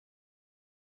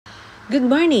Good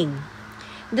morning.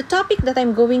 The topic that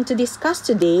I'm going to discuss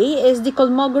today is the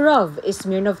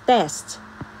Kolmogorov-Smirnov Test,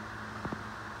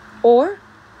 or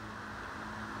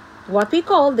what we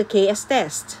call the KS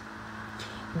test.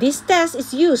 This test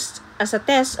is used as a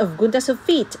test of goodness of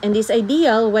fit and is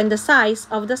ideal when the size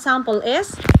of the sample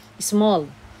is small.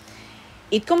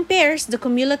 It compares the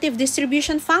cumulative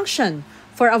distribution function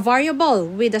for a variable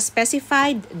with a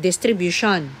specified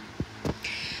distribution.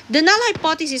 The null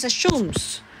hypothesis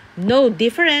assumes no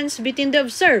difference between the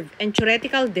observed and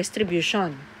theoretical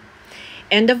distribution.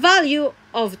 And the value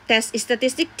of test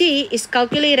statistic T is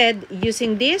calculated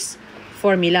using this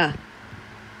formula.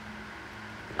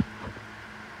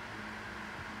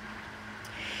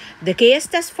 The KS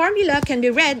test formula can be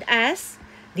read as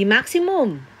the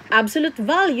maximum absolute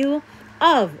value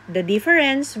of the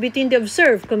difference between the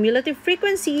observed cumulative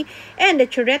frequency and the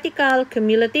theoretical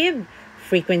cumulative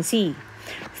frequency.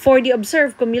 For the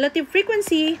observed cumulative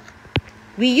frequency,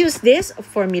 we use this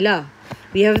formula.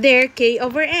 We have there K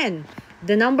over N,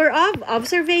 the number of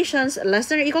observations less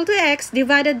than or equal to X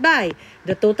divided by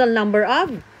the total number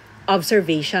of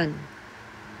observation.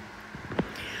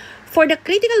 For the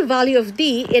critical value of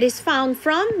D, it is found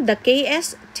from the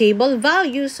KS table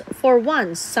values for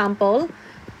one sample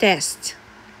test.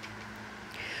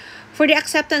 For the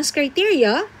acceptance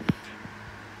criteria,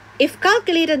 if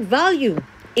calculated value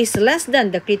is less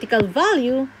than the critical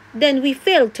value, then we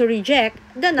fail to reject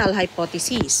the null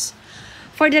hypothesis.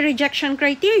 For the rejection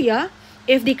criteria,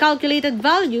 if the calculated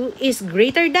value is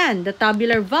greater than the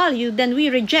tabular value, then we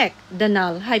reject the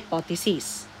null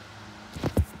hypothesis.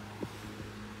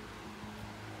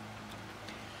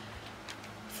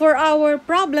 For our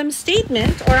problem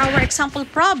statement or our example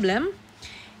problem,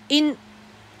 in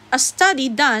a study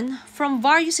done from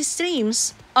various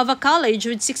streams of a college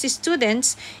with 60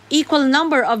 students, equal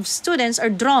number of students are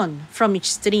drawn from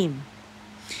each stream.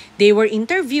 They were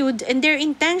interviewed and their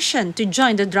intention to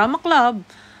join the drama club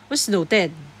was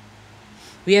noted.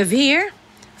 We have here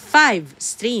 5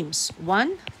 streams.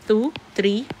 1, 2,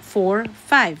 3, 4,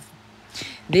 5.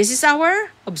 This is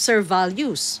our observed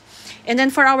values. And then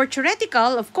for our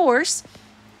theoretical, of course,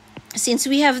 since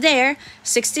we have there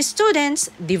 60 students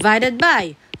divided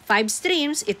by 5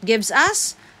 streams, it gives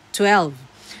us 12.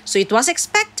 So it was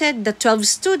expected that 12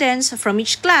 students from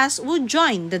each class would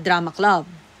join the drama club.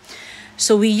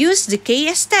 So we use the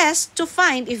KS test to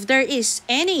find if there is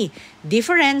any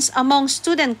difference among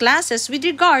student classes with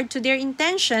regard to their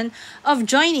intention of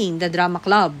joining the drama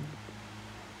club.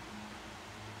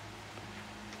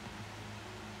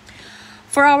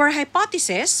 For our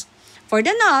hypothesis, for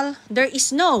the null, there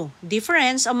is no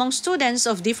difference among students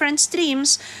of different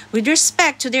streams with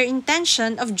respect to their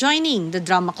intention of joining the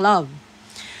drama club.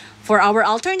 For our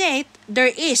alternate,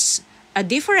 there is a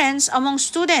difference among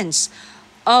students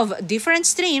of different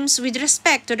streams with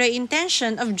respect to their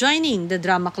intention of joining the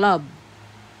drama club.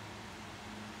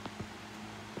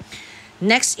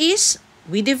 Next is,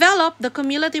 we develop the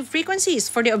cumulative frequencies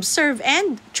for the observed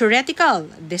and theoretical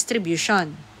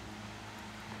distribution.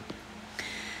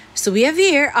 So we have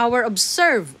here our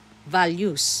observed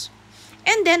values.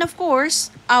 And then, of course,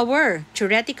 our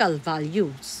theoretical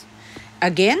values.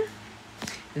 Again,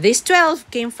 this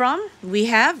 12 came from, we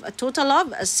have a total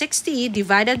of 60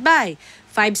 divided by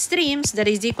 5 streams, that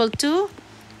is equal to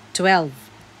 12.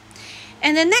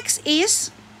 And the next is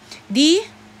the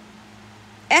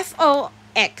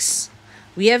FOX.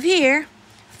 We have here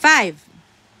 5.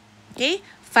 Okay,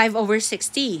 5 over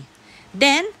 60.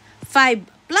 Then 5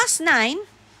 plus 9,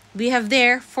 we have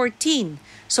there 14.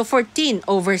 So 14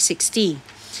 over 60.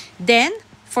 Then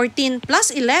 14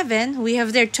 plus 11, we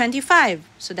have there 25.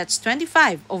 So that's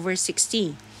 25 over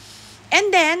 60.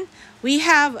 And then we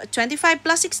have 25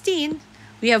 plus 16,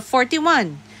 we have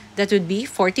 41. That would be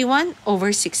 41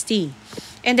 over 60.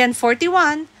 And then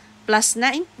 41 plus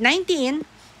 19,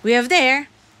 we have there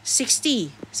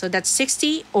 60. So that's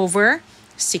 60 over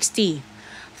 60.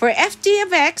 For FT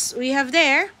of X, we have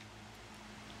there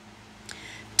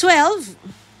 12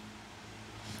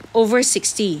 over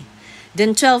 60.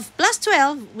 Then 12 plus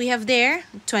 12, we have there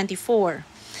 24.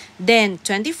 Then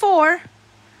 24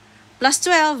 plus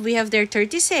 12, we have there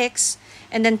 36.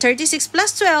 And then 36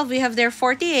 plus 12, we have there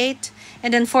 48.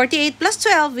 And then 48 plus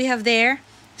 12, we have there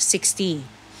 60.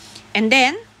 And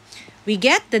then we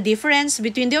get the difference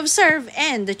between the observed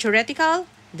and the theoretical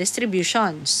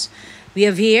distributions. We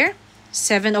have here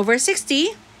 7 over 60,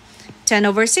 10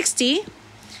 over 60,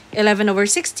 11 over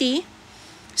 60,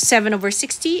 7 over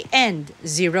 60, and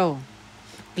 0.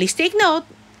 Please take note,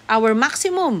 our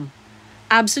maximum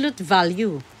absolute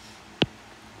value.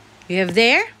 We have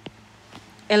there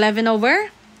 11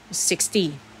 over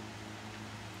 60.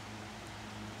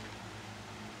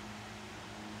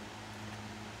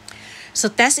 So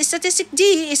test statistic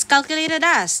D is calculated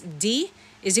as D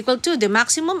is equal to the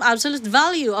maximum absolute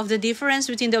value of the difference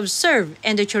between the observed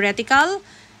and the theoretical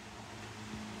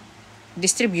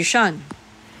distribution.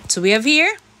 So we have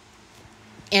here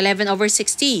 11 over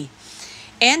 60,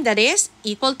 and that is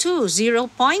equal to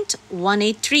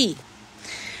 0.183.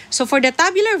 So for the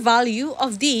tabular value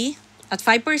of D at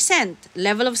 5%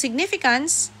 level of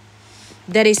significance,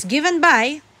 that is given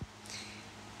by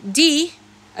D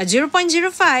at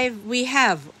 0.05, we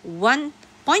have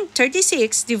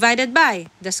 1.36 divided by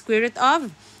the square root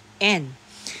of n.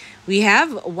 We have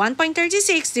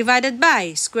 1.36 divided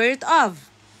by square root of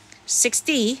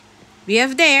 60. We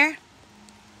have there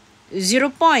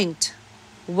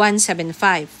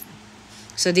 0.175.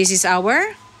 So this is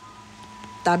our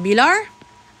tabular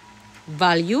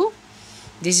value.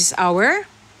 This is our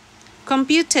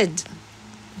computed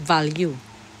value.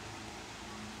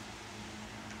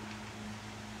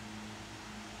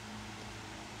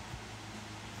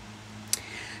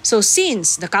 So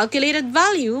since the calculated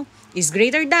value is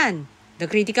greater than the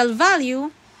critical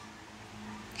value,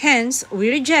 hence we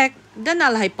reject the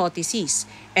null hypothesis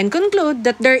and conclude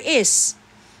that there is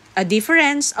a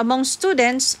difference among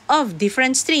students of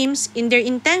different streams in their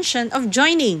intention of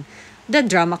joining the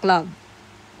drama club.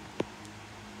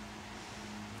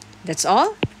 That's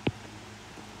all.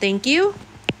 Thank you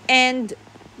and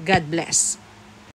God bless.